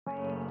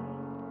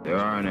There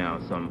are now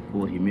some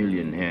 40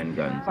 million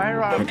handguns.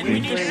 Firearms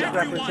in usually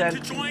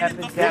represent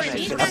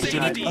epidemics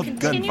of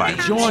gun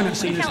violence. Join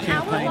us in this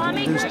campaign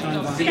to reduce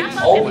gun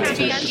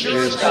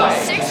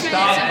violence.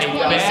 Stop a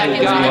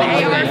bad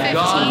guy with a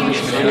gun.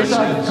 Here's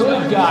a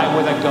good guy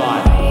with a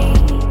gun.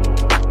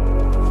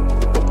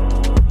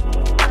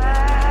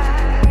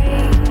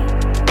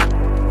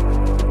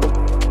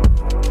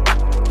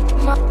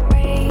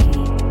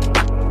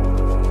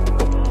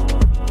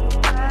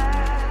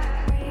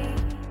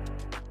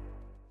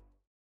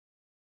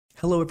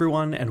 Hello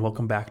everyone, and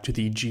welcome back to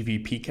the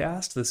GVP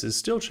cast. This is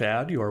still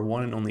Chad, your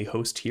one and only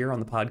host here on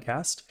the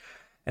podcast,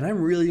 and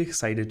I'm really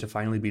excited to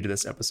finally be to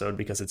this episode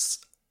because it's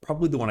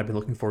probably the one I've been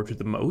looking forward to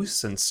the most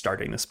since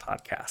starting this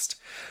podcast.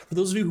 For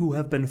those of you who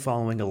have been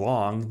following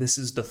along, this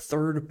is the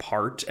third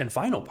part and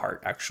final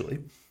part, actually,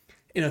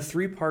 in a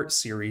three-part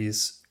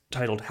series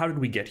titled How Did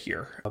We Get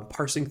Here?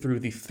 Parsing through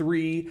the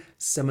three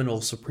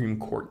seminal Supreme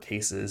Court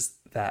cases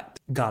that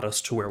got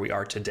us to where we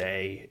are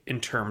today in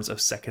terms of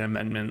Second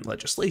Amendment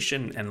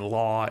legislation and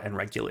law and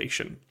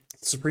regulation.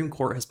 The Supreme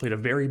Court has played a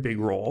very big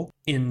role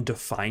in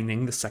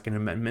defining the Second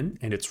Amendment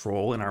and its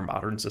role in our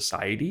modern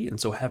society, and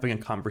so having a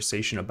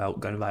conversation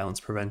about gun violence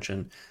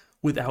prevention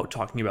without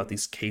talking about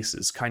these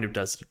cases kind of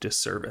does a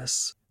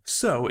disservice.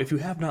 So, if you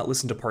have not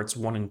listened to parts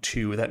 1 and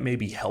 2, that may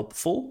be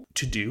helpful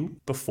to do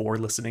before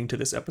listening to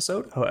this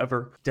episode.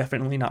 However,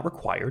 definitely not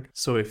required.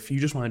 So if you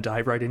just want to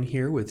dive right in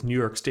here with New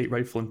York State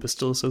Rifle and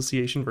Pistol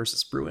Association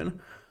versus Bruen,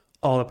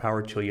 all the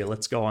power to you.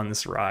 Let's go on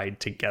this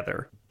ride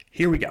together.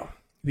 Here we go.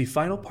 The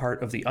final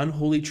part of the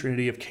unholy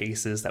trinity of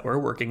cases that we're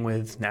working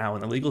with now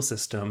in the legal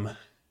system,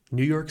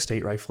 New York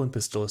State Rifle and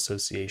Pistol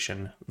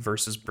Association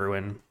versus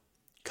Bruen,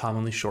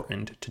 commonly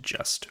shortened to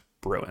just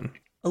Bruen.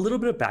 A little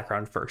bit of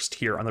background first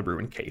here on the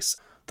Bruen case.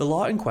 The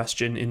law in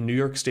question in New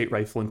York State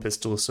Rifle and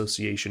Pistol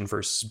Association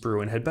versus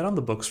Bruen had been on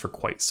the books for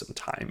quite some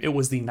time. It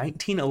was the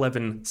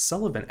 1911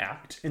 Sullivan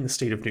Act in the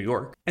state of New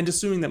York. And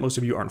assuming that most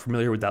of you aren't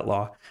familiar with that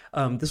law,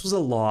 this was a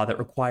law that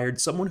required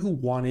someone who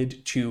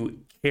wanted to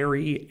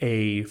carry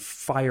a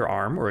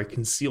firearm or a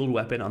concealed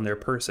weapon on their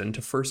person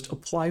to first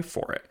apply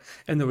for it.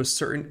 And there was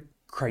certain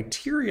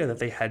criteria that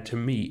they had to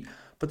meet,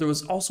 but there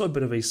was also a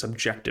bit of a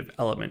subjective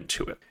element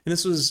to it. And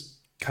this was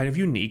kind of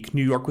unique.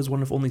 New York was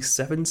one of only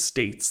 7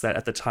 states that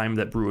at the time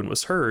that Bruen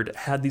was heard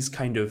had these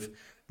kind of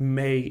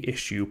may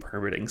issue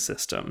permitting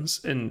systems.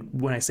 And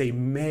when I say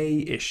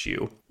may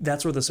issue,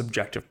 that's where the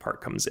subjective part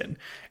comes in.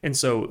 And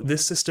so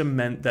this system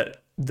meant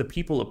that the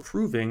people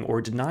approving or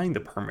denying the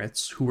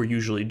permits, who were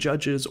usually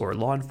judges or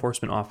law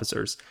enforcement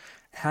officers,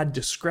 had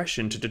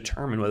discretion to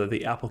determine whether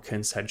the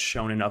applicants had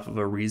shown enough of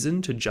a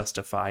reason to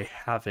justify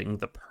having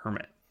the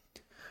permit.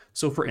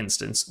 So for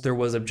instance, there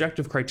was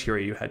objective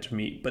criteria you had to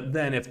meet, but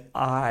then if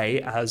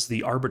I, as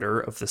the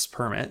arbiter of this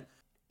permit,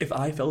 if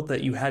I felt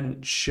that you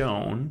hadn't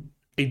shown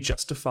a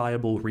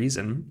justifiable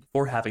reason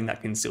for having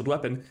that concealed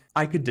weapon,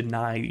 I could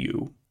deny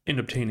you in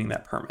obtaining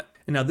that permit.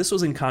 And now this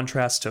was in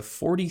contrast to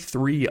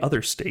 43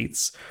 other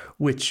states,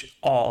 which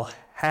all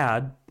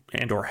had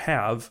and or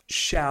have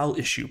shall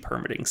issue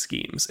permitting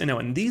schemes. And now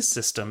in these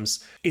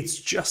systems, it's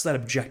just that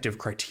objective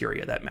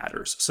criteria that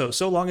matters.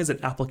 So long as an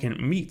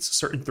applicant meets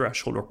certain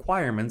threshold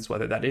requirements,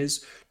 whether that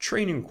is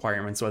training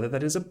requirements, whether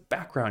that is a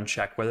background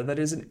check, whether that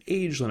is an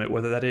age limit,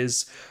 whether that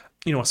is,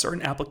 a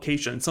certain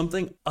application,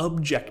 something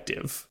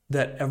objective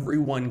that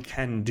everyone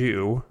can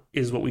do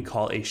is what we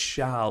call a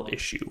shall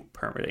issue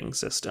permitting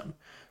system.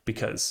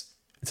 Because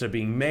instead of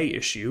being may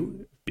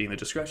issue, being the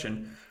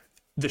discretion,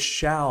 the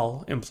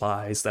shall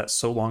implies that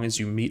so long as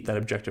you meet that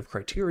objective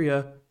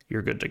criteria,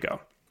 you're good to go.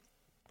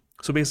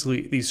 So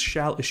basically, these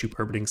shall issue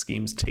permitting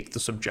schemes take the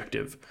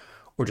subjective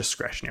or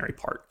discretionary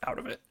part out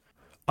of it.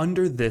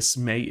 Under this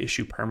may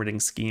issue permitting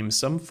scheme,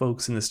 some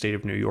folks in the state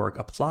of New York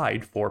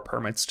applied for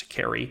permits to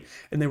carry,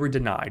 and they were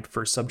denied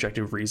for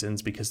subjective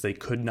reasons because they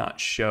could not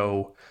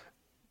show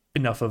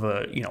enough of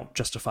a,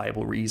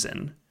 justifiable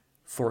reason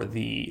for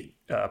the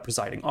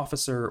presiding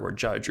officer or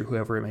judge or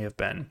whoever it may have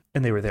been,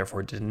 and they were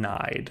therefore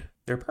denied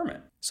their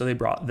permit. So they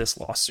brought this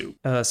lawsuit.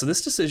 So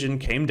this decision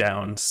came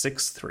down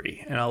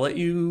 6-3, and I'll let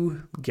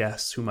you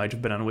guess who might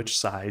have been on which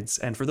sides.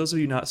 And for those of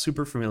you not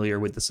super familiar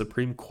with the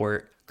Supreme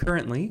Court,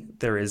 currently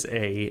there is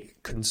a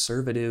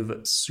conservative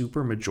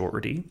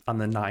supermajority on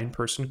the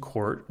 9-person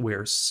court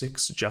where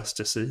 6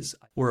 justices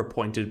were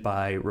appointed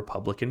by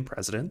Republican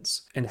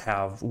presidents and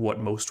have what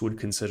most would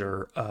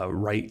consider a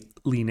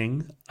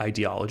right-leaning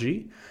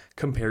ideology,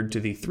 compared to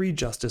the 3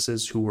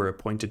 justices who were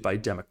appointed by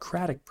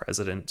Democratic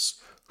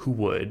presidents who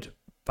would,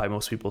 by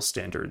most people's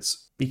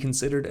standards, be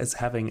considered as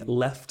having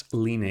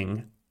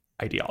left-leaning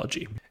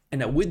ideology. And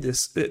now with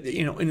this,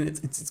 and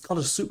it's called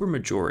a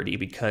supermajority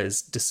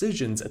because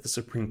decisions at the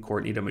Supreme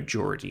Court need a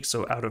majority.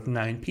 So out of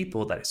 9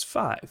 people, that is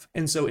 5.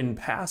 And so in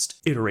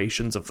past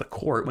iterations of the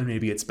court, when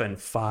maybe it's been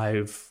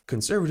 5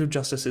 conservative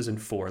justices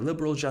and 4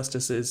 liberal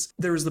justices,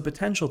 there is the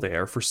potential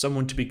there for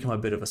someone to become a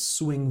bit of a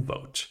swing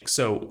vote.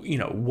 So,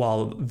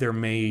 while there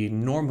may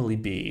normally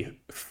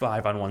be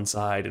 5 on one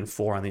side and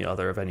 4 on the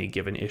other of any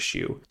given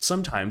issue,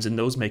 sometimes in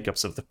those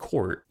makeups of the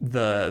court,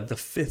 the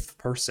 5th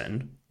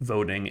person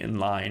voting in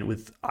line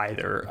with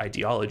either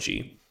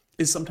ideology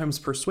is sometimes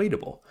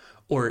persuadable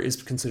or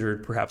is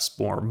considered perhaps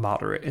more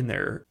moderate in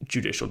their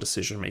judicial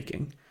decision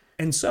making.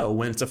 And so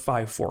when it's a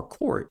 5-4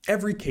 court,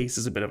 every case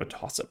is a bit of a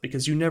toss-up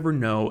because you never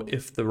know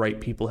if the right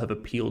people have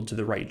appealed to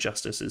the right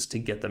justices to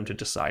get them to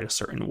decide a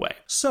certain way.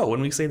 So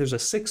when we say there's a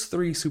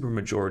 6-3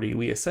 supermajority,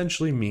 we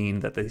essentially mean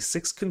that the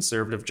 6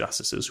 conservative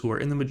justices who are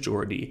in the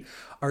majority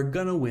are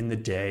gonna win the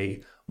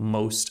day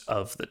most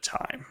of the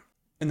time.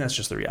 And that's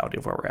just the reality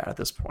of where we're at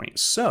this point.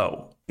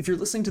 So if you're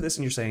listening to this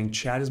and you're saying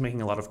Chad is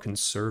making a lot of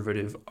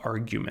conservative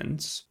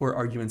arguments or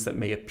arguments that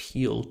may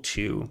appeal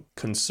to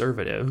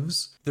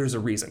conservatives, there's a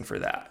reason for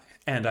that.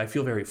 And I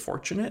feel very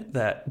fortunate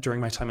that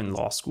during my time in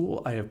law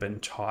school, I have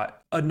been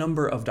taught a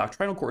number of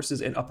doctrinal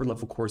courses and upper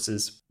level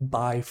courses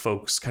by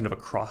folks kind of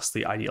across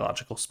the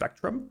ideological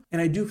spectrum.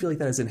 And I do feel like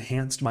that has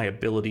enhanced my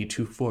ability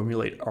to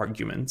formulate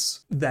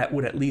arguments that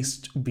would at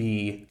least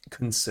be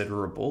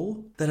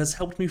considerable, that has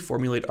helped me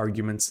formulate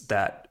arguments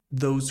that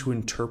those who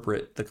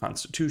interpret the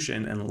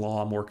Constitution and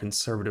law more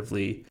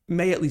conservatively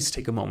may at least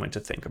take a moment to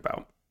think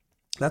about.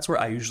 That's where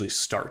I usually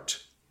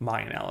start my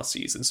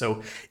analyses. And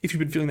so if you've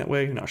been feeling that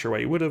way, not sure why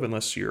you would have,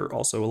 unless you're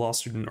also a law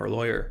student or a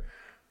lawyer,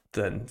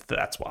 then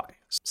that's why.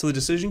 So the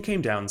decision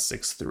came down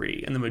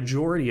 6-3, and the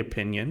majority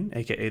opinion,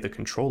 aka the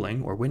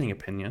controlling or winning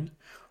opinion,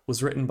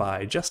 was written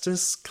by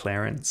Justice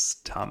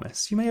Clarence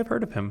Thomas. You may have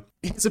heard of him.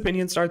 His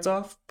opinion starts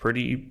off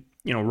pretty,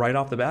 right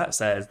off the bat,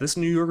 says this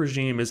New York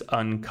regime is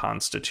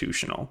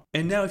unconstitutional.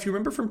 And now, if you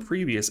remember from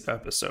previous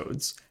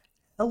episodes,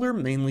 Heller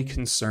mainly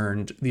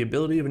concerned the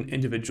ability of an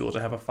individual to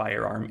have a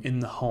firearm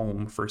in the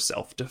home for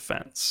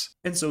self-defense.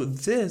 And so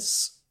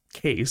this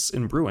case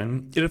in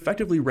Bruen, it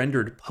effectively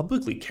rendered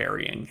publicly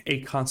carrying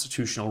a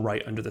constitutional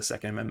right under the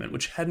Second Amendment,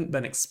 which hadn't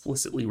been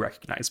explicitly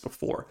recognized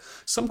before.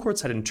 Some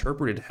courts had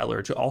interpreted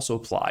Heller to also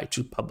apply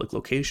to public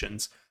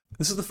locations.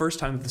 This is the first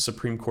time that the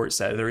Supreme Court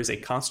said there is a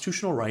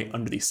constitutional right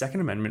under the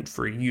Second Amendment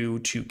for you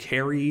to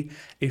carry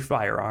a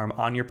firearm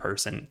on your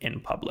person in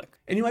public.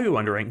 And you might be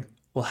wondering,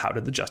 well, how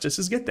did the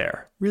justices get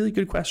there? Really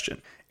good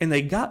question. And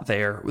they got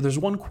there, there's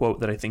one quote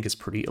that I think is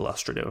pretty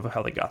illustrative of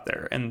how they got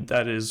there, and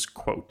that is,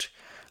 quote,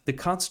 "The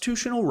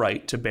constitutional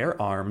right to bear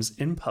arms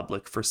in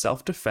public for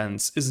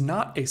self-defense is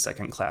not a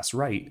second-class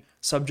right,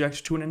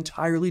 subject to an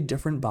entirely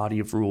different body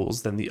of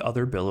rules than the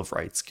other Bill of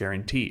Rights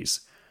guarantees.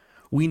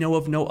 We know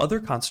of no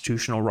other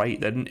constitutional right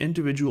that an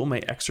individual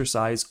may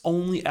exercise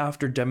only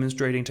after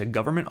demonstrating to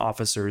government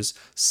officers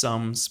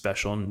some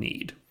special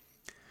need."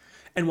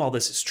 And while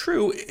this is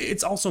true,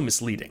 it's also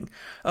misleading.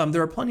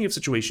 There are plenty of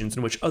situations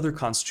in which other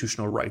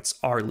constitutional rights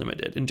are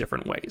limited in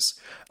different ways.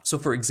 So,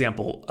 for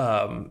example,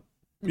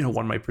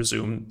 one might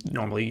presume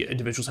normally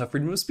individuals have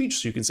freedom of speech,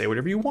 so you can say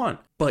whatever you want.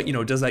 But,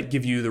 does that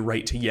give you the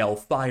right to yell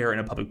fire in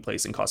a public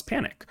place and cause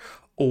panic?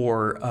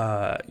 Or,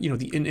 an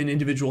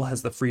individual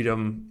has the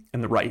freedom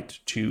and the right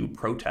to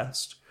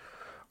protest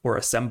or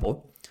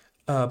assemble.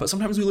 But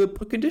sometimes we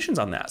put conditions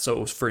on that.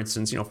 So, for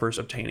instance, first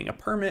obtaining a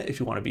permit if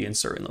you want to be in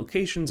certain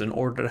locations in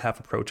order to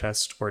have a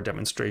protest or a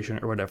demonstration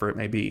or whatever it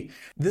may be.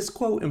 This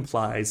quote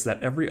implies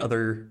that every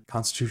other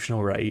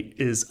constitutional right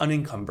is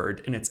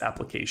unencumbered in its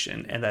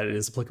application and that it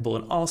is applicable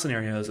in all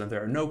scenarios and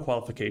there are no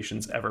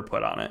qualifications ever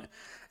put on it.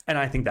 And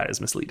I think that is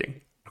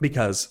misleading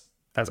because,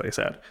 as I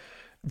said,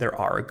 there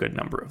are a good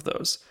number of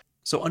those.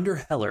 So under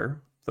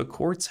Heller, the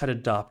courts had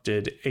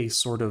adopted a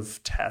sort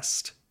of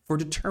test for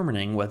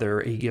determining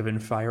whether a given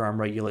firearm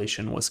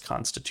regulation was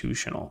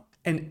constitutional.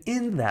 And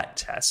in that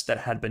test that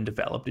had been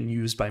developed and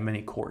used by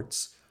many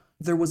courts,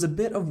 there was a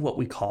bit of what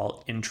we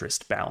call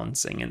interest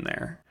balancing in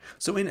there.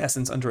 So in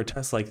essence, under a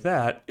test like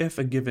that, if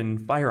a given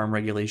firearm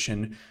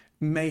regulation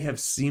may have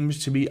seemed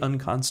to be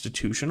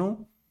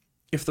unconstitutional,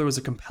 if there was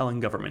a compelling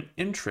government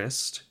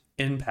interest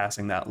in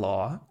passing that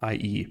law,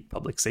 i.e.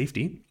 public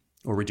safety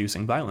or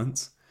reducing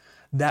violence,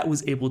 that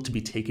was able to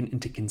be taken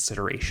into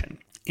consideration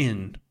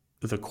in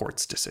the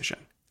court's decision.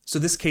 So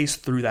this case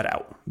threw that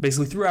out,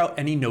 basically threw out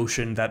any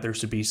notion that there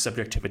should be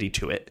subjectivity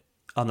to it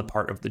on the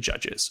part of the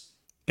judges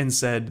and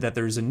said that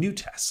there's a new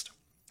test.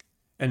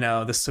 And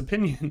now this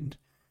opinion,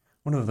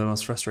 one of the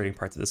most frustrating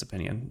parts of this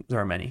opinion, there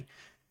are many,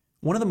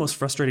 one of the most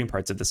frustrating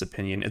parts of this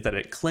opinion is that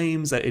it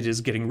claims that it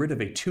is getting rid of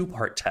a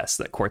 2-part test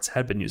that courts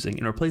had been using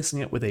and replacing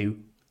it with a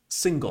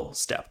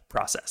single-step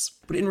process.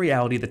 But in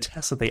reality, the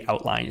test that they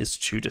outline is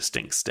 2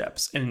 distinct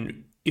steps.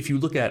 And if you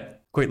look at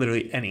quite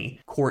literally any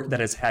court that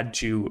has had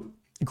to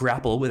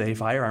grapple with a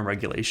firearm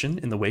regulation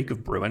in the wake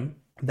of Bruen,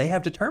 they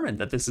have determined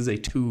that this is a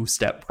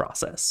 2-step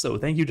process. So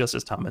thank you,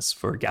 Justice Thomas,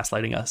 for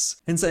gaslighting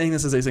us and saying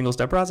this is a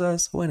single-step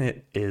process when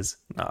it is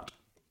not.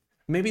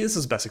 Maybe this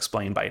is best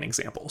explained by an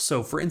example.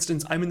 So for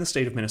instance, I'm in the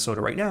state of Minnesota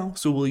right now,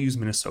 so we'll use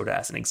Minnesota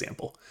as an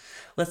example.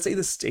 Let's say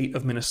the state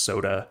of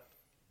Minnesota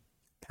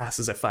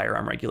passes a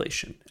firearm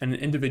regulation, and an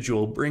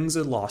individual brings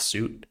a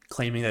lawsuit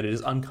claiming that it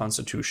is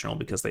unconstitutional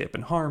because they have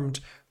been harmed,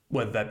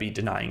 whether that be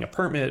denying a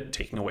permit,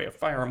 taking away a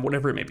firearm,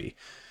 whatever it may be.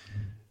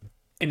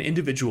 An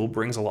individual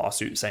brings a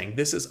lawsuit saying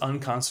this is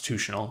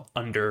unconstitutional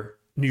under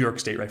New York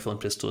State Rifle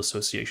and Pistol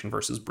Association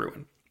versus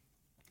Bruen.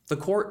 The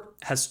court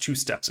has 2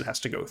 steps it has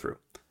to go through.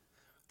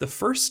 The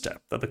first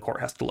step that the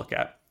court has to look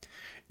at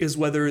is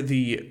whether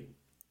the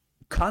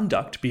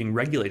conduct being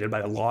regulated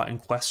by the law in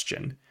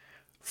question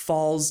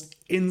falls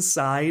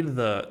inside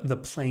the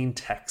plain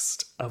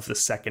text of the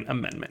Second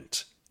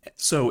Amendment.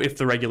 So if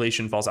the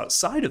regulation falls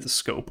outside of the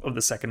scope of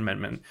the Second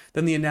Amendment,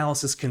 then the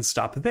analysis can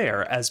stop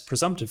there, as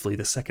presumptively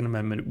the Second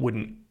Amendment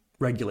wouldn't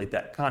regulate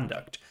that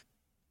conduct.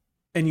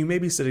 And you may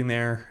be sitting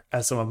there,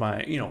 as some of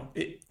my,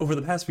 over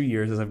the past few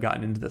years as I've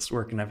gotten into this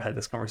work and I've had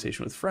this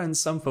conversation with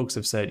friends, some folks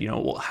have said,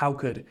 well, how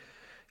could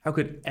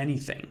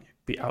anything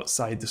be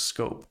outside the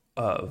scope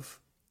of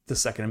the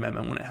Second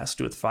Amendment when it has to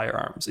do with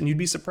firearms? And you'd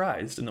be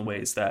surprised in the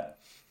ways that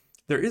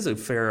there is a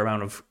fair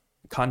amount of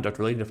conduct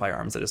related to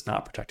firearms that is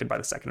not protected by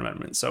the Second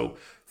Amendment. So,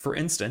 for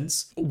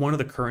instance, one of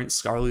the current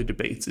scholarly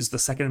debates is the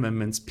Second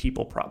Amendment's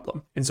people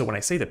problem. And so when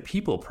I say the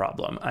people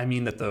problem, I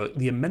mean that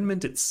the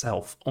amendment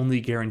itself only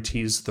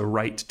guarantees the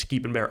right to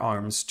keep and bear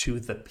arms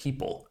to the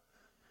people,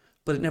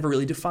 but it never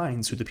really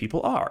defines who the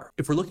people are.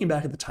 If we're looking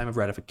back at the time of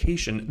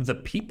ratification, the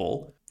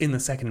people in the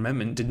Second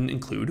Amendment didn't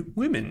include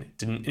women,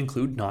 didn't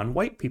include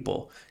non-white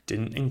people,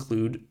 didn't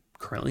include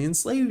currently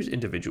enslaved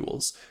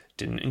individuals,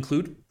 didn't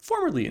include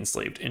formerly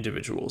enslaved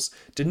individuals,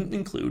 didn't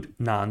include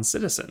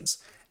non-citizens.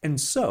 And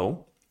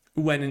so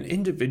when an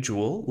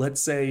individual,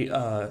 let's say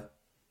an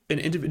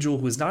individual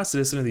who is not a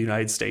citizen of the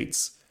United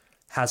States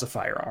has a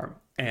firearm,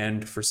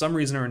 and for some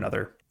reason or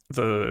another,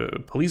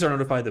 the police are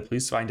notified, the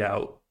police find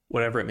out,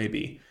 whatever it may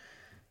be,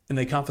 and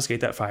they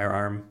confiscate that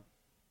firearm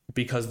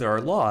because there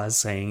are laws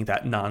saying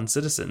that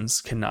non-citizens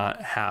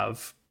cannot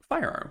have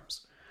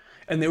firearms.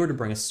 And they were to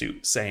bring a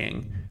suit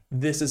saying,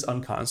 this is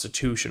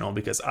unconstitutional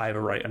because I have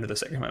a right under the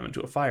Second Amendment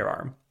to a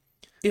firearm.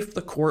 If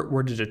the court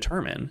were to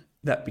determine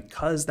that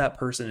because that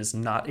person is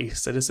not a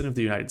citizen of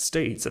the United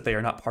States, that they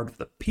are not part of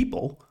the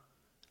people,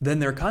 then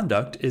their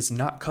conduct is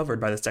not covered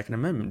by the Second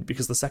Amendment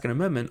because the Second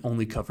Amendment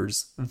only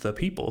covers the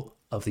people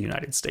of the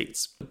United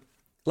States.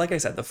 Like I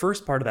said, the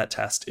first part of that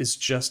test is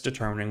just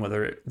determining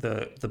whether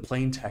the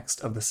plain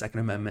text of the Second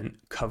Amendment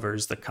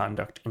covers the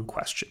conduct in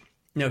question.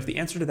 Now, if the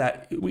answer to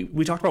that,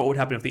 we talked about what would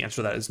happen if the answer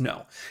to that is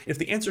no. If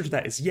the answer to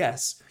that is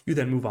yes, you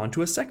then move on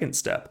to a second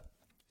step.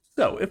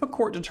 So if a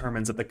court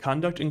determines that the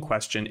conduct in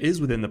question is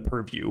within the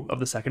purview of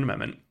the Second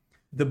Amendment,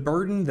 the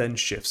burden then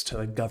shifts to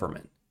the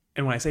government.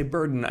 And when I say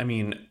burden, I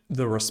mean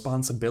the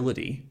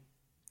responsibility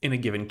in a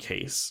given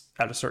case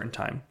at a certain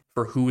time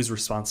for who is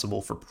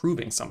responsible for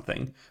proving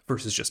something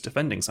versus just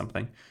defending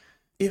something.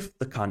 If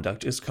the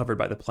conduct is covered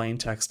by the plain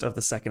text of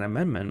the Second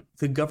Amendment,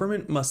 the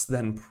government must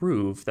then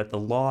prove that the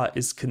law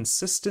is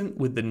consistent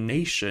with the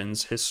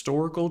nation's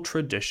historical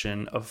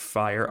tradition of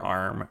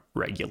firearm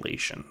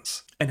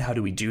regulations. And how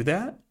do we do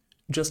that?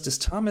 Justice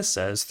Thomas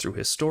says through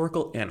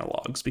historical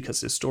analogs,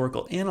 because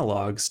historical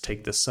analogs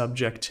take the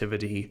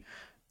subjectivity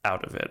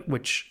out of it,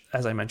 which,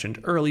 as I mentioned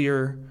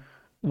earlier,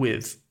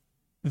 with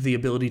the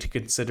ability to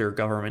consider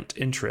government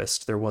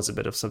interest, there was a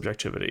bit of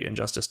subjectivity. And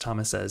Justice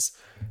Thomas says,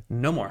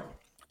 no more.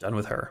 Done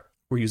with her.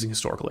 We're using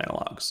historical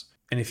analogs.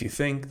 And if you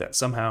think that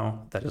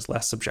somehow that is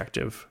less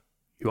subjective,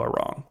 you are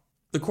wrong.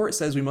 The court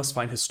says we must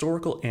find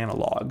historical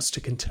analogs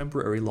to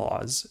contemporary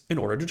laws in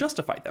order to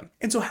justify them.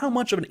 And so how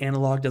much of an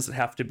analog does it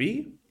have to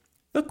be?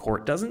 The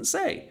court doesn't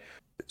say.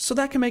 So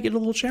that can make it a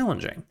little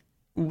challenging.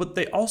 What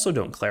they also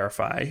don't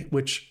clarify,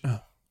 which, oh,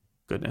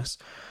 goodness,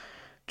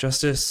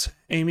 Justice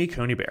Amy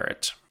Coney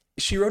Barrett.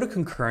 She wrote a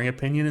concurring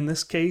opinion in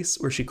this case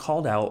where she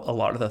called out a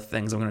lot of the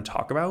things I'm going to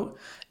talk about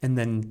and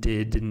then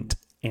didn't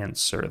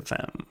answer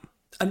them.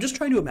 I'm just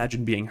trying to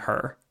imagine being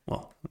her.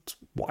 Well, it's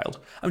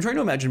wild. I'm trying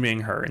to imagine being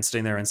her and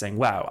sitting there and saying,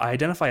 wow, I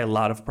identify a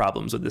lot of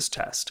problems with this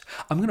test.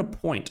 I'm going to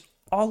point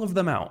all of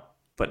them out,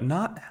 but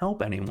not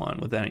help anyone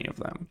with any of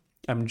them.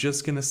 I'm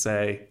just going to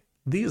say,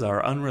 these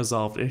are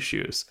unresolved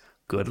issues.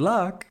 Good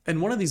luck. And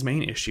one of these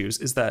main issues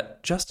is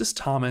that Justice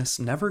Thomas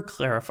never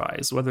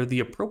clarifies whether the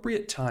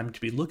appropriate time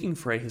to be looking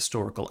for a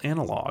historical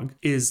analog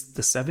is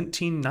the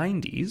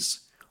 1790s,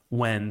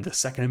 when the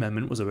Second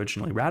Amendment was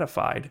originally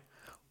ratified,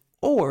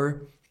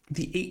 or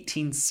the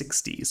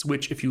 1860s,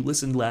 which, if you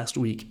listened last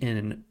week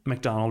in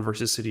McDonald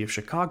versus City of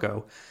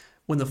Chicago,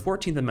 when the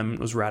 14th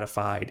Amendment was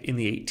ratified in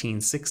the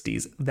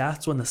 1860s,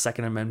 that's when the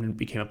Second Amendment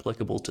became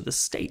applicable to the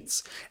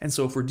states. And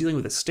so if we're dealing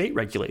with a state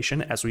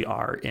regulation, as we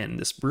are in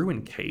this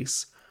Bruen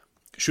case,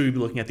 should we be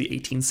looking at the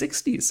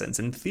 1860s, since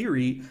in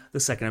theory, the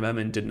Second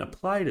Amendment didn't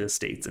apply to the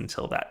states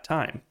until that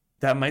time?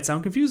 That might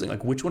sound confusing,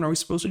 like which one are we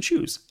supposed to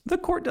choose? The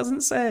court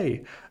doesn't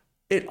say.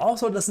 It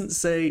also doesn't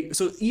say,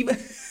 so even...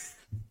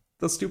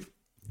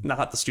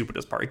 not the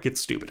stupidest part, it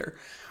gets stupider.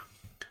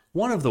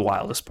 One of the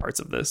wildest parts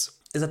of this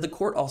is that the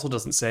court also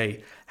doesn't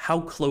say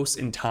how close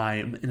in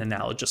time an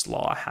analogous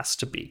law has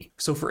to be.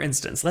 So for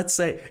instance, let's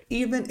say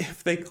even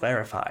if they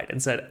clarified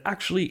and said,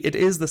 actually, it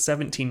is the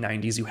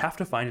 1790s, you have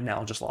to find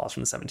analogous laws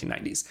from the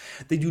 1790s.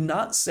 They do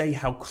not say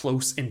how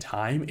close in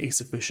time a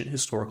sufficient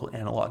historical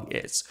analog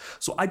is.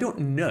 So I don't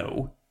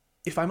know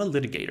if I'm a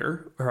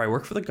litigator or I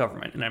work for the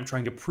government and I'm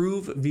trying to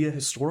prove via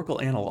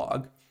historical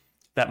analog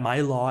that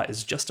my law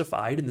is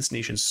justified in this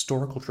nation's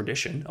historical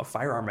tradition of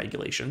firearm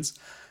regulations.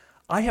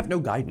 I have no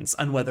guidance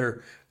on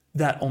whether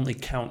that only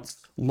counts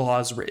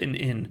laws written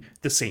in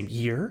the same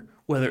year,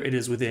 whether it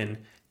is within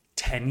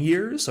 10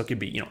 years. So it could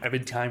be, every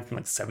time from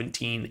like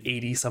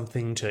 1780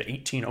 something to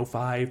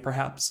 1805,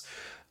 perhaps.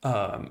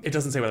 It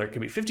doesn't say whether it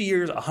could be 50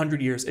 years,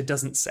 100 years. It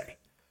doesn't say.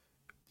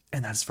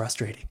 And that's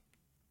frustrating.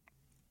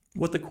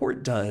 What the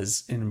court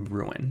does in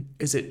Bruen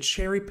is it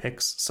cherry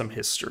picks some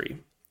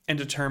history and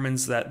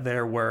determines that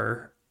there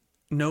were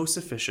no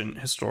sufficient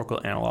historical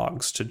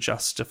analogs to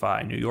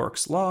justify New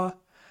York's law.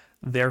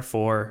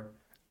 Therefore,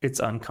 it's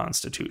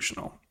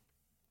unconstitutional.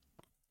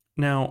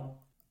 Now,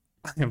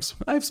 I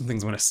have some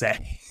things I want to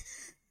say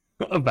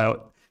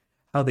about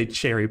how they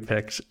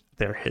cherry-picked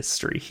their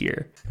history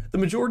here. The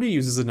majority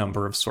uses a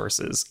number of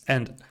sources,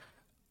 and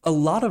a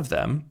lot of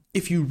them,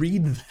 if you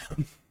read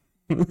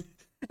them,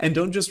 and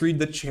don't just read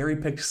the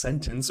cherry-picked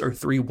sentence or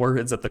 3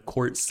 words that the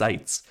court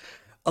cites,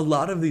 a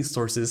lot of these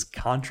sources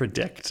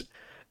contradict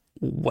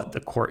what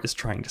the court is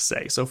trying to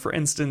say. So, for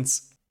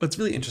instance, what's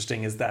really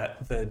interesting is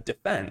that the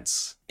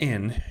defense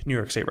in New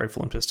York State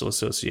Rifle and Pistol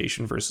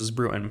Association versus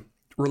Bruen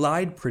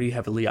relied pretty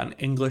heavily on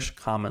English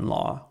common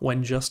law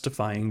when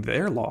justifying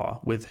their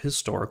law with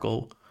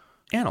historical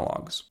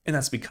analogs. And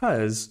that's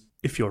because,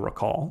 if you'll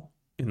recall,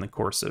 in the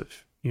course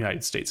of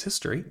United States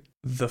history,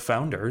 the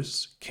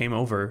founders came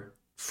over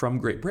from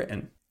Great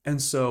Britain.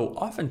 And so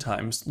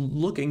oftentimes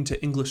looking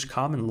to English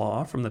common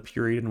law from the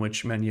period in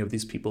which many of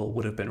these people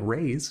would have been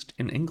raised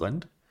in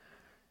England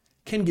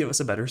can give us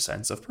a better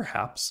sense of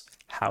perhaps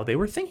how they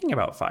were thinking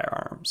about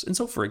firearms. And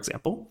so, for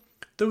example,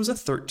 there was a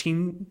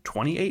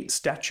 1328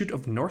 statute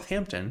of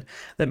Northampton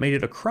that made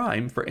it a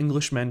crime for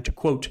Englishmen to,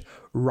 quote,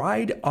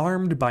 ride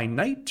armed by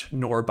night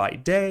nor by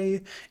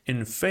day,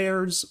 in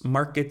fairs,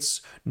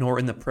 markets, nor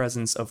in the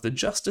presence of the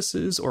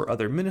justices or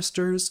other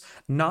ministers,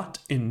 not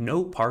in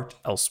no part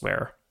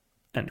elsewhere,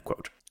 end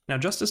quote. Now,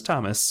 Justice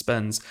Thomas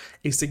spends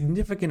a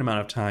significant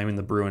amount of time in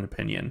the Bruen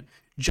opinion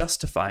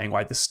justifying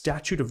why the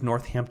Statute of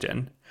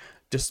Northampton,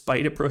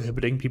 despite it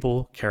prohibiting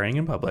people carrying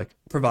in public,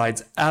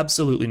 provides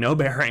absolutely no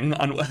bearing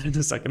on whether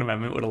the Second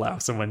Amendment would allow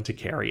someone to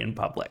carry in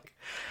public.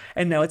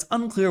 And now it's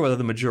unclear whether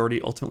the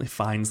majority ultimately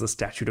finds the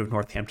Statute of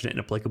Northampton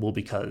inapplicable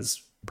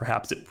because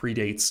perhaps it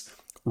predates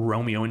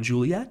Romeo and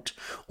Juliet,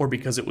 or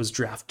because it was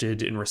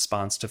drafted in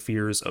response to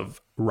fears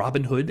of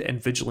Robin Hood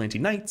and vigilante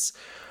knights,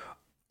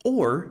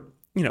 or,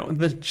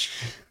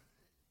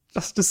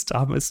 Justice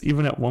Thomas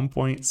even at one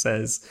point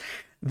says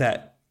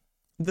that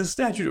the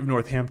Statute of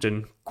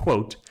Northampton,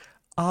 quote,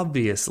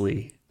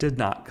 obviously did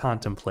not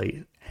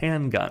contemplate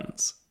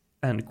handguns,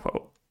 end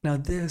quote. Now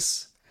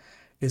this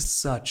is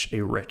such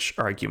a rich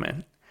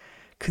argument,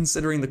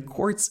 considering the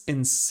court's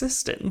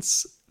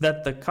insistence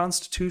that the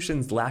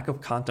Constitution's lack of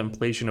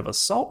contemplation of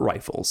assault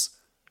rifles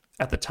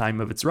at the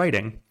time of its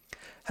writing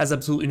has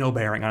absolutely no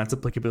bearing on its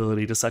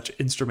applicability to such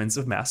instruments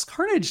of mass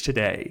carnage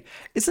today.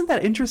 Isn't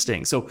that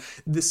interesting? So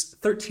this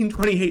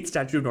 1328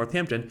 Statute of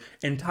Northampton,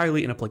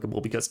 entirely inapplicable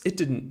because it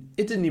didn't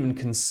even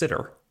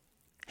consider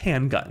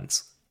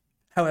handguns.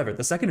 However,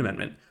 the Second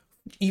Amendment,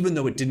 even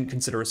though it didn't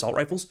consider assault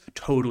rifles,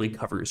 totally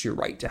covers your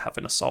right to have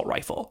an assault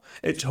rifle.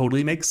 It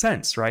totally makes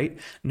sense, right?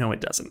 No, it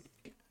doesn't.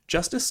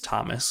 Justice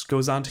Thomas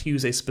goes on to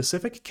use a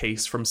specific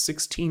case from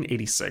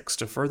 1686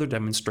 to further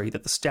demonstrate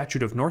that the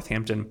Statute of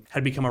Northampton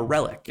had become a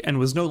relic and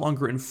was no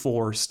longer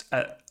enforced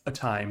at a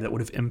time that would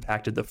have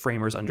impacted the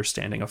framers'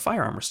 understanding of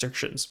firearm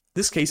restrictions.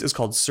 This case is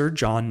called Sir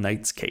John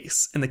Knight's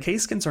case, and the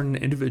case concerned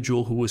an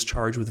individual who was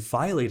charged with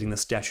violating the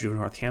Statute of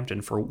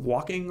Northampton for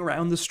walking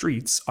around the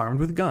streets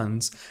armed with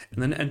guns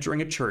and then entering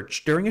a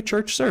church during a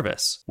church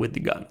service with the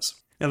guns.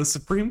 Now, the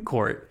Supreme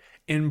Court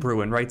in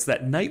Bruen writes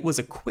that Knight was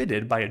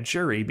acquitted by a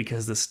jury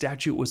because the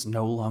statute was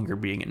no longer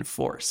being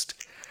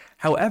enforced.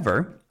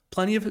 However,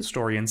 plenty of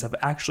historians have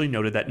actually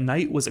noted that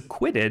Knight was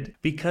acquitted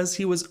because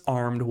he was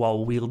armed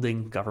while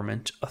wielding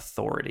government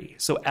authority.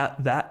 So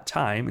at that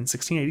time, in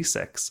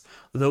 1686,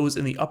 those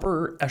in the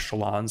upper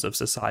echelons of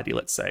society,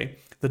 let's say,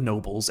 the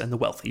nobles and the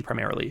wealthy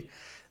primarily,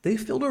 they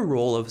filled a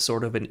role of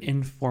sort of an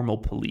informal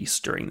police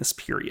during this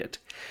period.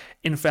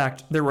 In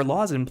fact, there were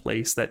laws in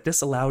place that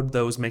disallowed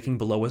those making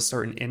below a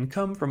certain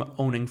income from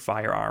owning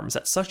firearms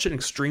at such an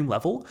extreme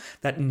level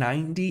that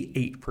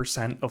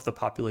 98% of the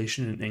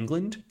population in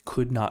England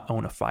could not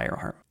own a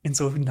firearm. And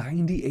so if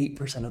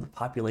 98% of the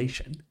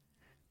population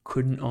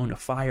couldn't own a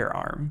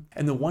firearm,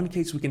 and the one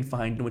case we can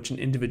find in which an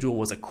individual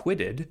was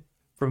acquitted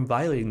from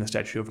violating the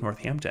Statute of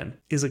Northampton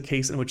is a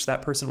case in which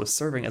that person was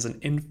serving as an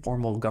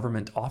informal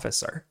government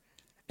officer.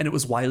 And it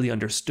was widely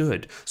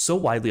understood, so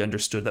widely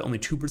understood that only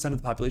 2% of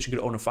the population could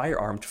own a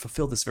firearm to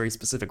fulfill this very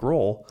specific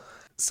role.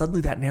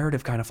 Suddenly that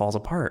narrative kind of falls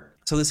apart.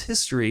 So this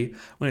history,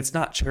 when it's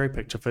not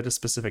cherry-picked to fit a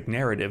specific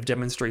narrative,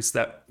 demonstrates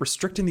that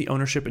restricting the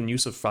ownership and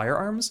use of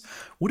firearms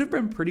would have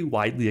been pretty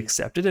widely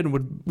accepted and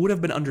would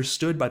have been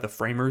understood by the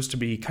framers to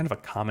be kind of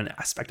a common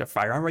aspect of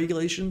firearm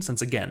regulation,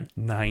 since again,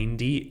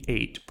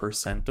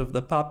 98% of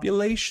the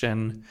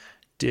population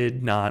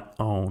did not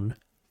own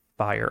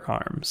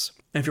firearms.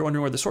 And if you're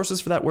wondering where the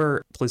sources for that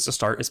were, place to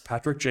start is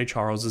Patrick J.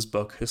 Charles's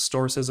book,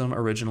 Historicism,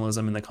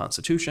 Originalism in the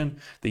Constitution,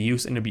 The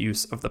Use and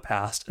Abuse of the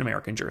Past in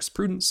American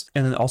Jurisprudence.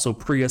 And then also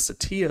Priya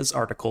Satia's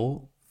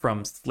article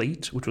from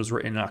Slate, which was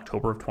written in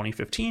October of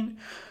 2015,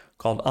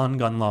 called On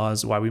Gun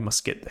Laws, Why We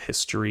Must Get the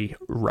History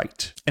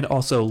Right. And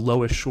also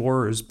Lois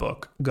Schwarer's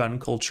book, Gun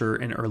Culture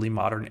in Early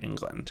Modern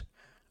England,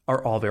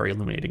 are all very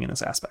illuminating in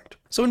this aspect.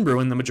 So in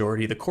Bruen, the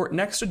majority, the court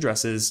next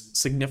addresses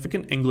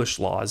significant English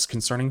laws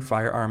concerning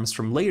firearms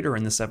from later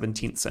in the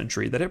 17th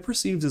century that it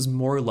perceives as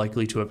more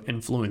likely to have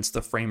influenced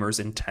the framers'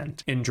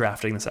 intent in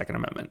drafting the Second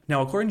Amendment.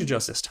 Now, according to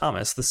Justice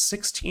Thomas, the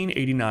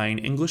 1689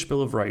 English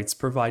Bill of Rights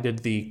provided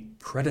the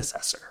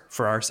predecessor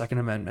for our Second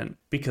Amendment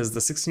because the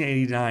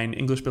 1689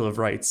 English Bill of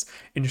Rights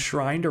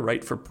enshrined a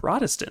right for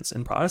Protestants,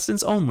 and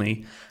Protestants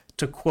only,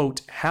 to,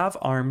 quote, have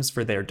arms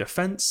for their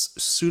defense,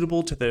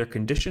 suitable to their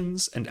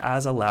conditions and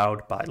as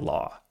allowed by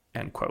law,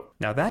 end quote.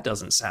 Now that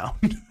doesn't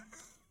sound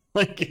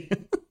like,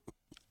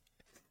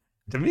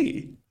 to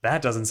me,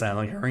 that doesn't sound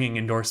like a ringing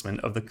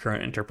endorsement of the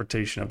current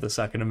interpretation of the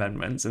Second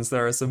Amendment, since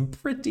there are some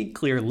pretty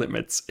clear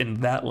limits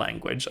in that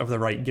language of the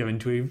right given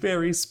to a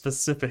very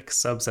specific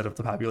subset of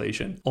the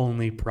population,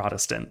 only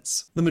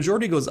Protestants. The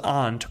majority goes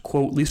on to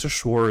quote Lisa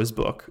Schwarer's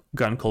book,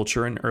 Gun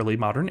Culture in Early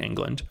Modern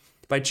England,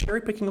 by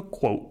cherry-picking a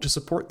quote to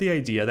support the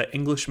idea that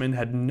Englishmen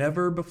had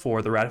never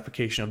before the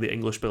ratification of the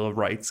English Bill of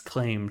Rights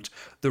claimed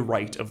the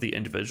right of the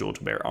individual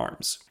to bear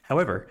arms.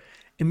 However,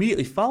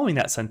 immediately following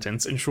that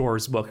sentence in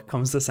Schwarer's book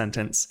comes the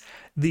sentence,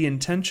 the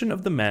intention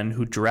of the men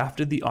who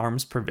drafted the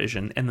arms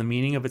provision and the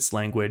meaning of its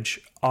language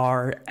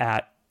are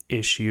at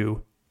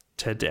issue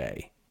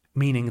today,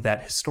 meaning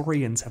that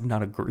historians have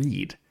not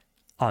agreed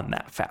on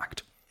that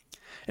fact.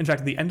 In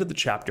fact, at the end of the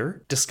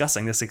chapter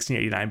discussing the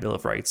 1689 Bill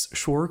of Rights,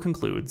 Schwarer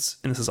concludes,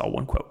 and this is all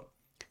one quote,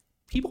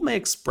 people may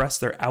express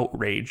their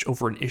outrage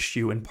over an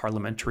issue in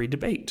parliamentary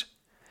debate.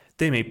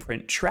 They may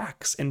print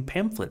tracts and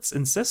pamphlets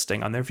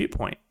insisting on their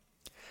viewpoint.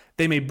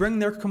 They may bring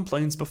their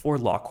complaints before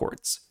law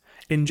courts,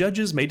 and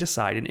judges may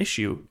decide an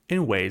issue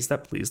in ways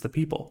that please the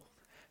people.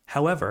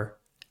 However,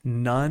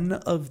 none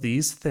of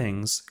these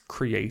things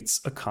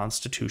creates a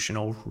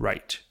constitutional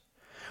right.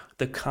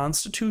 The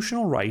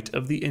constitutional right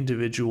of the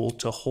individual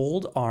to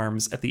hold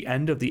arms at the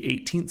end of the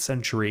 18th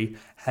century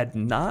had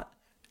not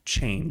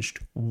changed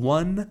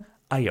one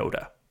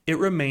iota. It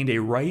remained a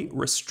right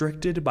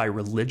restricted by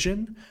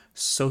religion,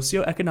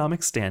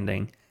 socioeconomic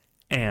standing,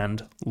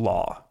 and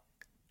law.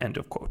 End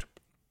of quote.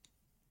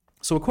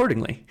 So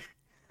accordingly,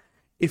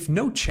 if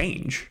no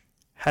change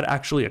had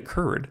actually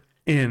occurred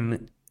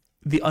in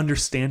the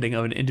understanding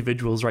of an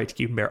individual's right to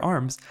keep and bear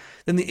arms,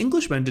 then the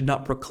Englishmen did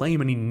not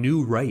proclaim any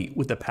new right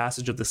with the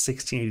passage of the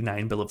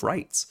 1689 Bill of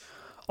Rights.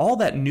 All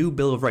that new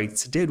Bill of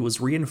Rights did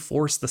was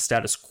reinforce the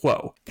status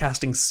quo,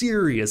 casting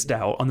serious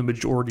doubt on the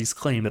majority's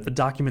claim that the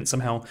document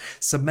somehow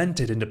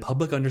cemented into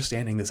public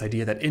understanding this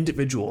idea that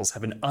individuals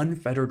have an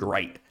unfettered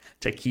right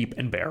to keep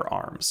and bear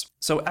arms.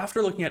 So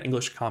after looking at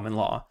English common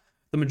law,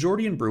 the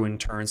majority in Bruen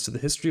turns to the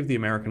history of the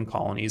American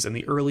colonies and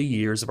the early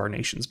years of our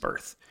nation's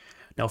birth.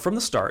 Now, from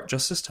the start,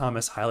 Justice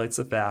Thomas highlights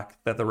the fact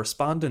that the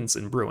respondents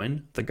in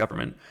Bruen, the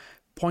government,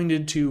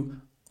 pointed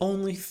to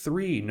only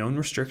 3 known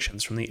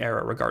restrictions from the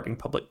era regarding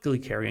publicly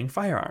carrying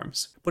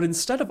firearms. But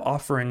instead of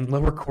offering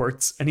lower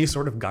courts any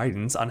sort of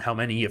guidance on how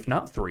many, if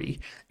not 3,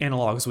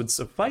 analogs would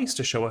suffice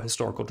to show a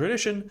historical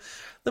tradition,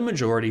 the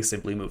majority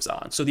simply moves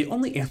on. So the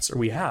only answer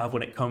we have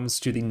when it comes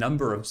to the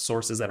number of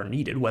sources that are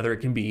needed, whether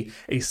it can be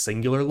a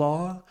singular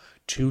law,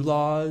 2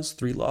 laws,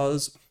 3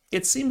 laws,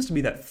 it seems to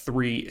be that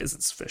 3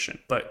 isn't sufficient,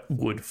 but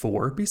would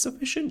 4 be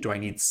sufficient? Do I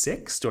need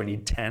 6? Do I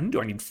need 10?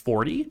 Do I need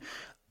 40?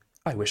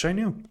 I wish I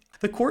knew.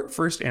 The court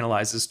first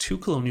analyzes 2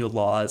 colonial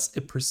laws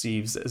it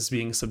perceives as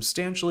being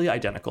substantially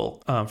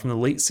identical from the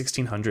late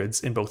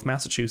 1600s in both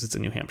Massachusetts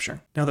and New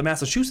Hampshire. Now, the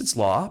Massachusetts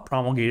law,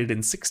 promulgated in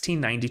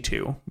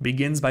 1692,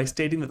 begins by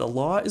stating that the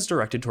law is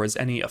directed towards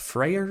any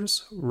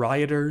affrayers,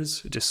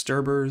 rioters,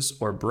 disturbers,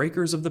 or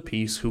breakers of the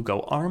peace who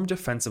go armed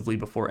defensively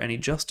before any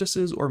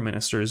justices or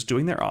ministers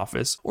doing their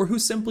office, or who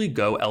simply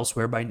go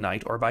elsewhere by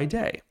night or by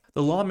day.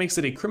 The law makes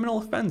it a criminal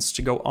offense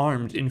to go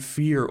armed in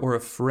fear or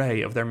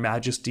affray of their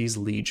majesty's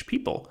liege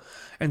people,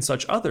 and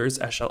such others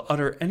as shall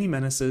utter any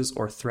menaces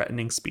or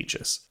threatening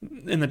speeches.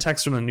 In the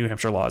text from the New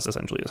Hampshire law is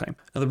essentially the same.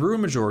 Now, the Bruen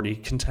majority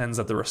contends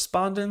that the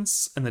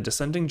respondents and the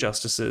dissenting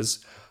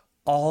justices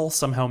all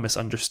somehow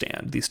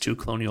misunderstand these 2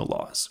 colonial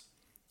laws.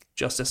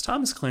 Justice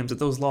Thomas claims that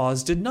those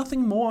laws did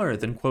nothing more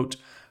than, quote,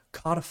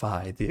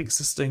 codify the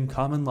existing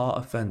common law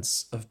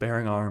offense of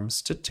bearing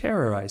arms to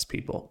terrorize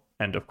people,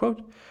 end of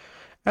quote,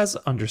 as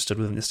understood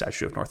within the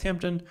Statute of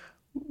Northampton,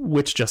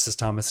 which Justice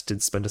Thomas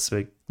did spend a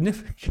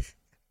significant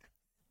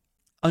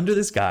Under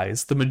this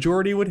guise, the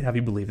majority would have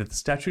you believe that the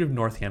Statute of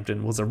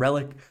Northampton was a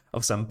relic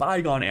of some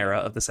bygone era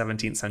of the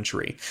 17th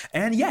century,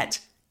 and yet,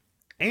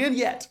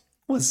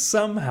 was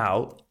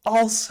somehow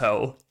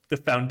also the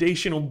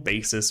foundational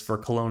basis for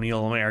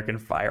colonial American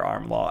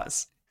firearm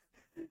laws.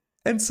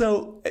 And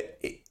so,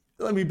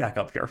 let me back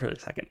up here for a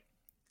second.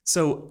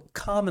 So,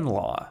 common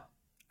law,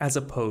 as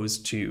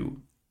opposed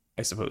to,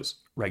 I suppose,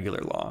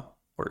 regular law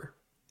or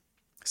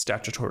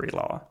statutory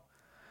law.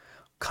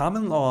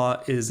 Common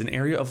law is an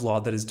area of law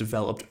that is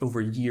developed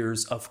over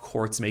years of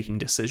courts making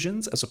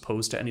decisions as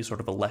opposed to any sort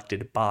of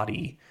elected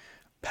body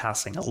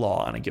passing a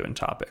law on a given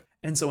topic.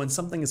 And so when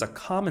something is a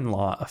common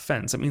law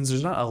offense, it means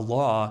there's not a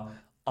law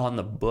on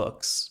the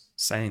books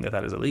saying that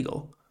that is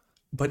illegal.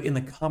 But in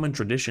the common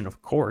tradition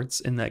of courts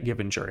in that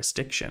given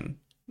jurisdiction,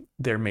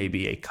 there may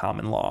be a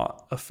common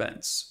law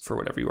offense for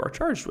whatever you are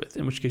charged with,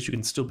 in which case you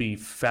can still be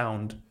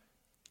found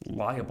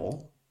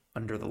liable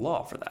under the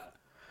law for that.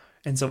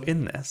 And so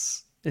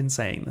in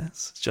saying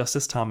this,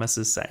 Justice Thomas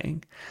is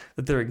saying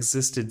that there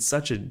existed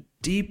such a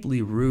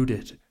deeply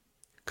rooted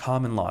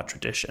common law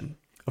tradition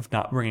of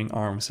not bringing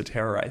arms to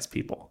terrorize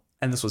people.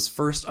 And this was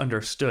first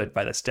understood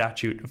by the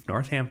Statute of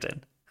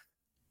Northampton.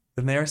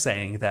 Then they are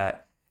saying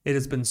that it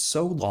has been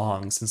so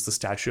long since the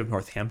Statute of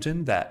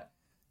Northampton that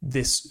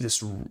this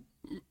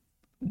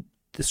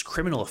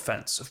criminal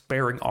offense of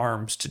bearing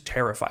arms to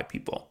terrify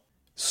people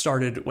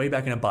started way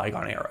back in a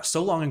bygone era,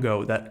 so long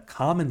ago that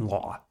common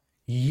law,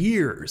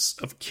 years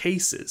of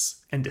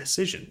cases and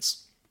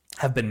decisions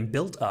have been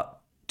built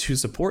up to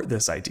support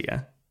this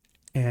idea.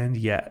 And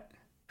yet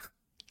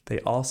they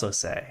also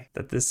say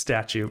that this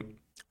statute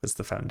was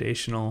the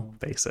foundational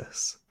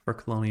basis for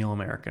colonial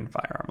American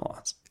firearm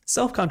laws.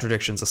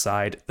 Self-contradictions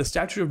aside, the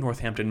Statute of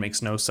Northampton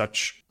makes no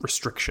such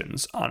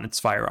restrictions on its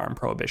firearm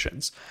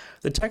prohibitions.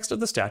 The text of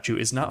the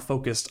statute is not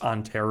focused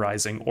on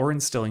terrorizing or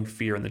instilling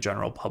fear in the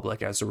general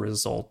public as a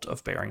result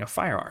of bearing a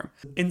firearm.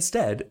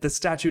 Instead, the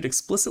statute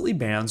explicitly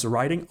bans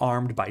riding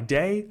armed by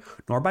day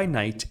nor by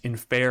night in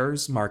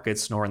fairs,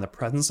 markets, nor in the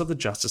presence of the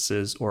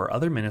justices or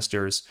other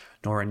ministers,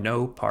 nor in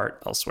no part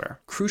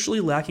elsewhere.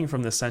 Crucially lacking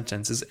from this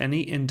sentence is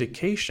any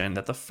indication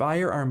that the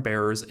firearm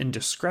bearer's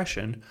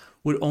indiscretion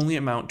would only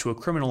amount to a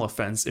criminal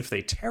offense if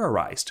they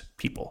terrorized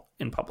people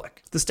in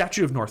public. The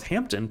Statute of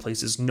Northampton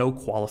places no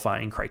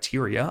qualifying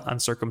criteria on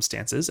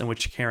circumstances in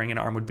which carrying an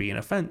arm would be an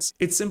offense.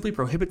 It simply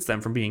prohibits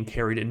them from being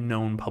carried in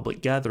known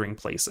public gathering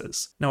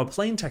places. Now, a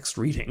plain text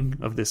reading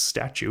of this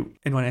statute,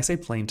 and when I say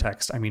plain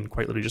text, I mean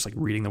quite literally just like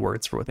reading the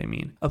words for what they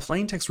mean. A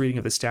plain text reading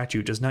of this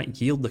statute does not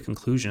yield the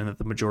conclusion that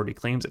the majority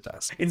claims it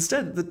does.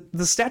 Instead,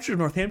 the Statute of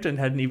Northampton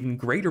had an even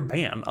greater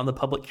ban on the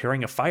public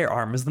carrying of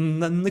firearms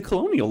than the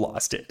colonial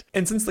laws did.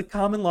 And since the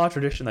common law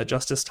tradition that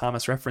Justice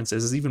Thomas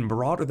references is even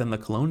broader than the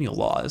colonial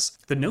laws,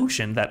 the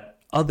notion that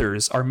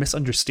others are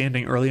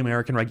misunderstanding early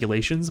American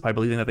regulations by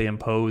believing that they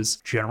impose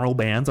general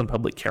bans on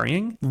public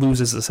carrying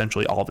loses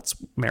essentially all of its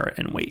merit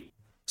and weight.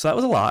 So that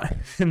was a lot,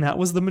 and that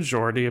was the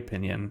majority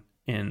opinion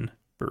in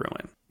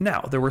Bruen.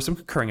 Now, there were some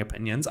concurring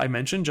opinions. I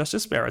mentioned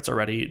Justice Barrett's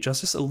already.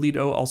 Justice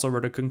Alito also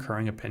wrote a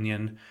concurring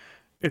opinion.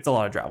 It's a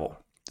lot of travel.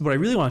 What I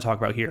really want to talk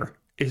about here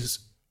is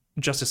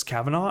Justice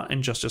Kavanaugh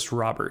and Justice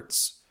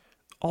Roberts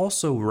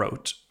also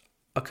wrote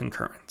a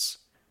concurrence.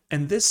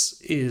 And this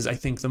is, I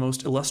think, the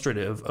most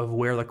illustrative of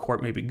where the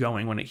court may be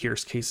going when it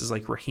hears cases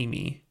like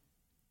Rahimi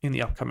in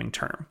the upcoming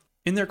term.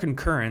 In their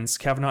concurrence,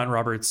 Kavanaugh and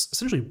Roberts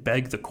essentially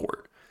beg the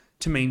court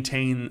to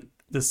maintain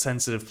the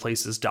sensitive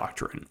places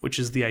doctrine, which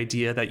is the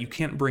idea that you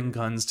can't bring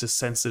guns to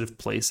sensitive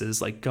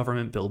places like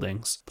government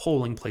buildings,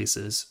 polling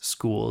places,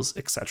 schools,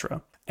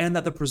 etc. And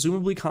that the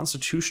presumably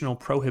constitutional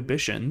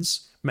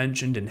prohibitions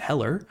mentioned in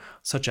Heller,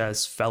 such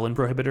as felon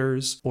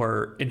prohibitors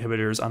or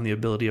inhibitors on the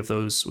ability of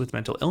those with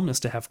mental illness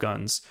to have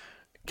guns,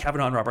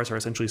 Kavanaugh and Roberts are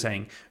essentially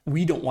saying,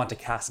 we don't want to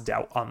cast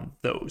doubt on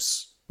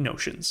those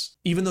notions.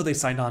 Even though they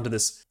signed on to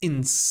this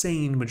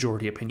insane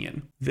majority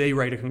opinion, they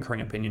write a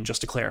concurring opinion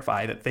just to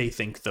clarify that they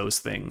think those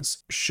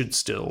things should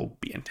still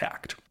be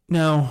intact.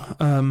 Now,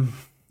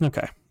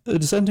 okay. The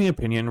dissenting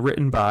opinion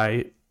written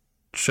by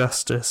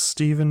Justice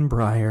Stephen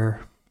Breyer.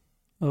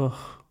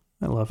 Oh,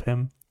 I love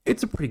him.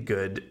 It's a pretty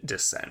good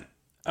dissent.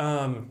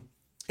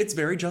 It's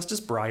very Justice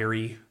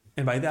Breyer-y,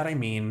 and by that I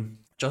mean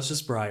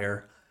Justice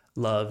Breyer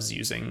loves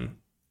using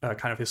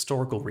kind of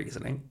historical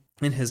reasoning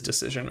in his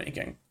decision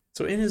making.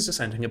 So in his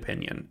dissenting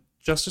opinion,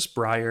 Justice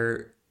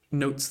Breyer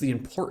notes the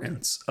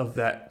importance of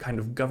that kind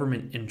of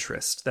government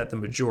interest that the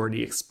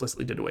majority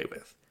explicitly did away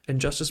with. And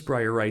Justice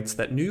Breyer writes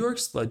that New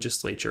York's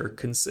legislature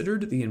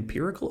considered the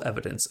empirical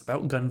evidence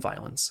about gun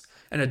violence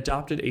and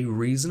adopted a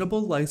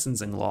reasonable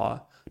licensing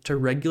law to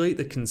regulate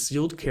the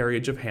concealed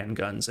carriage of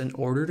handguns in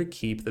order to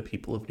keep the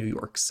people of New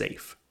York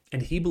safe.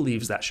 And he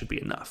believes that should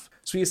be enough.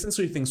 So he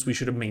essentially thinks we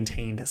should have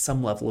maintained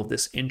some level of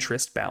this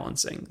interest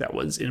balancing that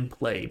was in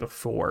play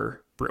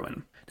before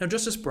Bruen. Now,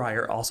 Justice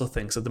Breyer also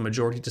thinks that the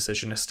majority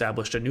decision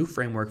established a new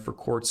framework for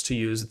courts to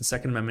use in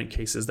Second Amendment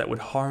cases that would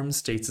harm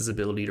states'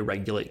 ability to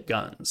regulate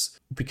guns,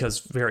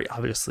 because very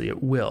obviously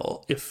it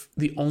will. If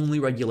the only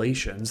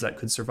regulations that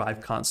could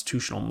survive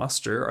constitutional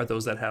muster are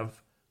those that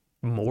have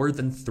more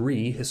than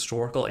 3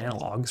 historical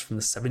analogs from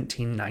the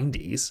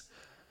 1790s,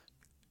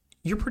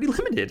 you're pretty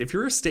limited. If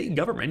you're a state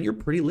government, you're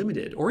pretty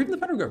limited. Or even the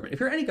federal government. If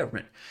you're any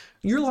government,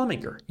 you're a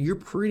lawmaker. You're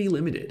pretty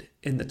limited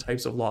in the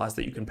types of laws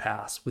that you can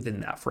pass within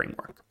that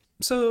framework.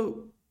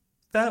 So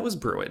that was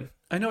Bruen.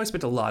 I know I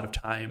spent a lot of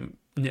time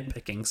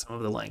nitpicking some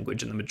of the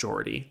language in the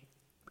majority.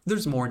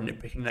 There's more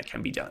nitpicking that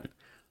can be done.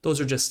 Those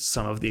are just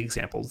some of the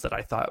examples that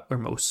I thought were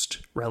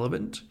most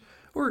relevant,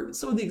 or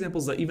some of the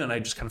examples that even I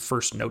just kind of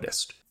first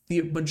noticed.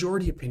 The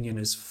majority opinion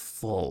is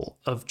full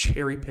of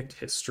cherry-picked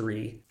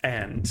history,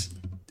 and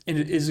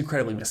it is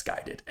incredibly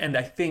misguided. And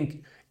I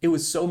think it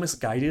was so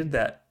misguided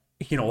that,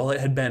 while it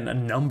had been a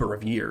number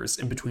of years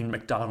in between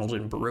McDonald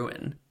and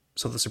Bruen,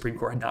 so the Supreme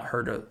Court had not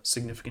heard a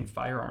significant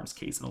firearms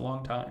case in a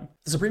long time.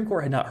 The Supreme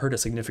Court had not heard a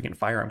significant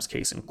firearms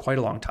case in quite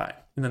a long time.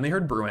 And then they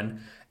heard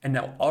Bruen, and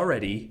now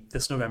already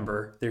this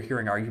November, they're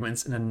hearing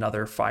arguments in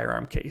another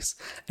firearm case.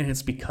 And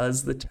it's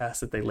because the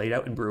test that they laid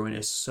out in Bruen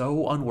is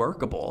so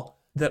unworkable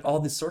that all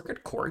the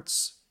circuit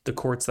courts, the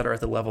courts that are at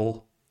the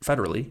level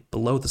federally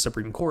below the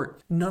Supreme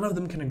Court, none of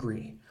them can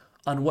agree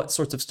on what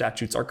sorts of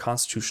statutes are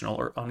constitutional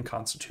or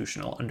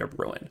unconstitutional under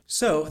Bruen.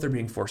 So they're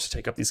being forced to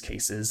take up these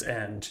cases,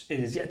 and it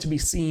is yet to be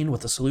seen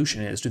what the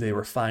solution is. Do they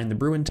refine the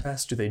Bruen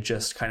test? Do they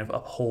just kind of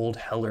uphold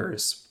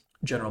Heller's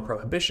general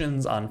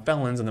prohibitions on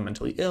felons and the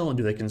mentally ill? And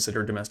do they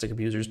consider domestic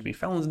abusers to be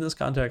felons in this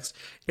context?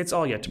 It's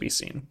all yet to be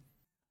seen.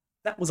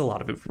 That was a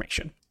lot of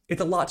information.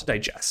 It's a lot to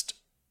digest.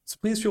 So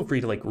please feel free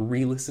to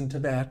re-listen to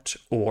that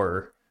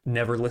or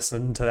never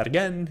listen to that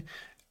again.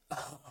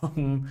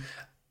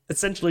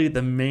 Essentially,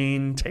 the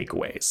main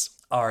takeaways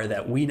are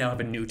that we now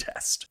have a new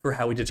test for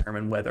how we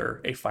determine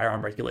whether a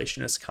firearm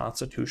regulation is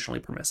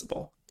constitutionally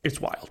permissible. It's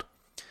wild.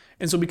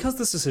 And so because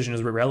this decision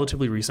is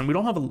relatively recent, we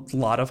don't have a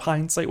lot of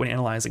hindsight when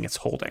analyzing its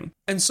holding.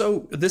 And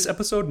so this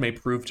episode may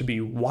prove to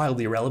be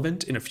wildly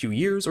irrelevant in a few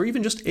years or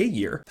even just a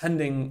year,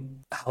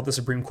 depending how the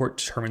Supreme Court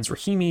determines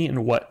Rahimi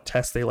and what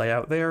tests they lay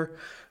out there.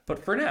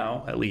 But for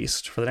now, at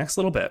least, for the next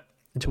little bit,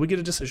 until we get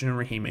a decision in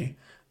Rahimi,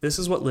 this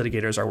is what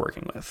litigators are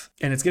working with.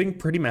 And it's getting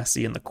pretty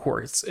messy in the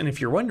courts. And if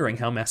you're wondering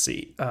how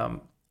messy,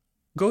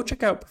 go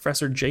check out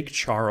Professor Jake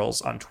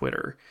Charles on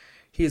Twitter.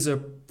 He is a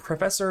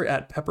professor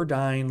at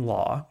Pepperdine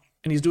Law,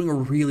 and he's doing a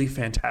really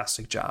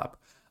fantastic job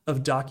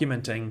of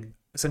documenting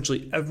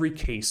essentially every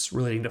case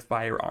relating to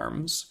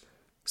firearms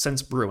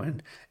since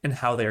Bruen and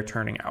how they are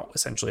turning out.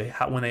 Essentially,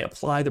 how when they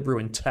apply the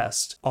Bruen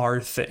test,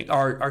 are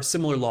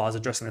similar laws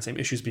addressing the same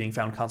issues being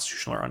found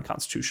constitutional or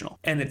unconstitutional.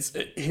 And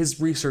his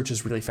research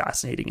is really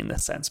fascinating in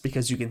this sense,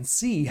 because you can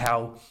see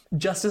how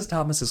Justice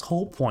Thomas's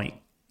whole point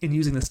in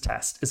using this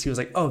test is he was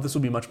like, oh, this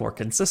will be much more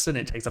consistent.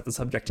 It takes up the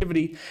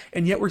subjectivity.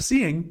 And yet we're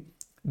seeing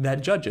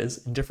that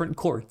judges in different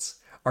courts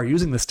are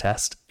using this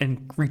test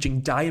and reaching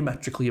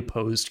diametrically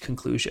opposed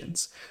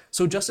conclusions.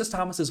 So Justice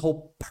Thomas's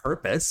whole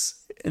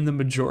purpose in the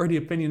majority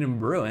opinion in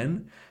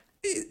Bruen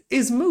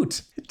is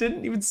moot. It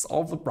didn't even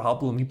solve the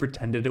problem he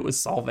pretended it was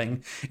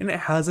solving, and it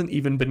hasn't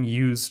even been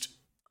used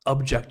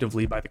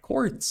objectively by the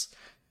courts.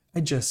 I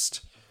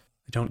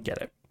don't get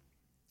it.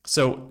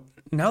 So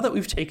now that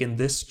we've taken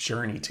this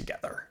journey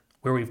together,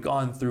 where we've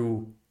gone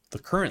through the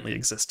currently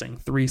existing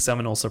 3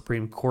 seminal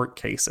Supreme Court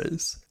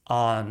cases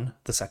on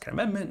the Second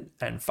Amendment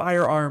and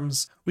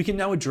firearms, we can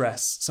now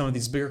address some of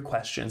these bigger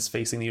questions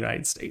facing the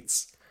United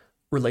States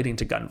relating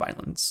to gun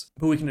violence,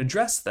 but we can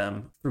address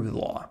them through the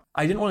law.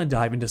 I didn't want to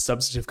dive into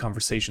substantive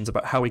conversations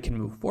about how we can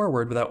move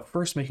forward without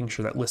first making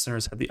sure that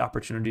listeners have the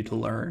opportunity to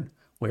learn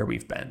where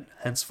we've been,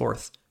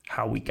 henceforth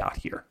how we got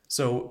here.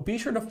 So be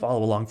sure to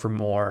follow along for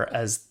more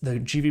as the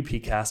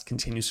GVP cast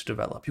continues to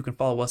develop. You can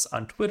follow us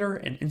on Twitter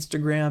and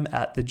Instagram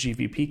at the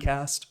GVP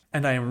cast.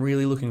 And I am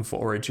really looking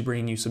forward to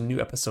bringing you some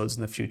new episodes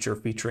in the future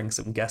featuring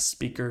some guest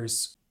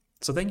speakers.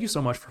 So thank you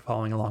so much for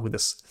following along with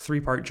this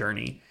 3-part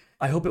journey.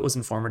 I hope it was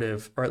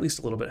informative, or at least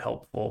a little bit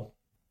helpful.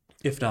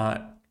 If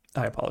not,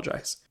 I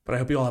apologize. But I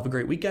hope you all have a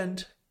great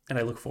weekend, and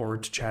I look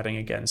forward to chatting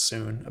again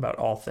soon about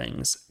all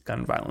things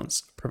gun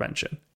violence prevention.